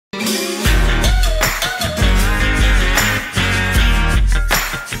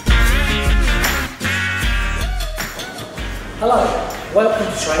welcome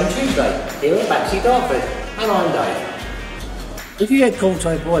to Training Tuesday here at Baxi Dartford, and I'm Dave. If you get caught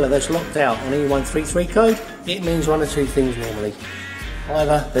on a boiler that's locked out on E133 code, it means one of two things normally.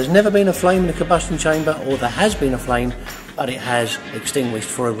 Either there's never been a flame in the combustion chamber, or there has been a flame but it has extinguished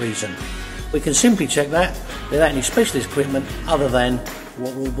for a reason. We can simply check that without any specialist equipment other than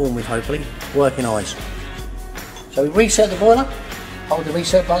what we're born with, hopefully, working eyes. So we reset the boiler, hold the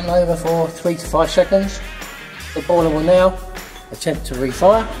reset button over for 3 to 5 seconds. The boiler will now attempt to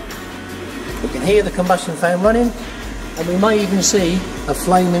refire. We can hear the combustion fan running, and we may even see a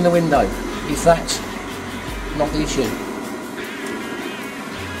flame in the window, if that's not the issue.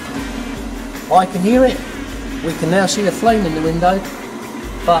 I can hear it, we can now see a flame in the window,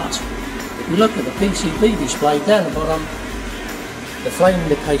 but if you look at the PCB display down the bottom, the flame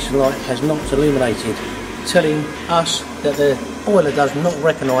indication light has not illuminated, telling us that the boiler does not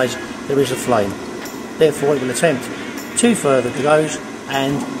recognise there is a flame. Therefore it will attempt 2 further goes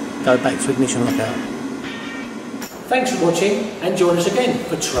and go back to ignition lockout. Thanks for watching, and join us again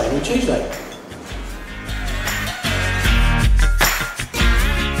for Training Tuesday.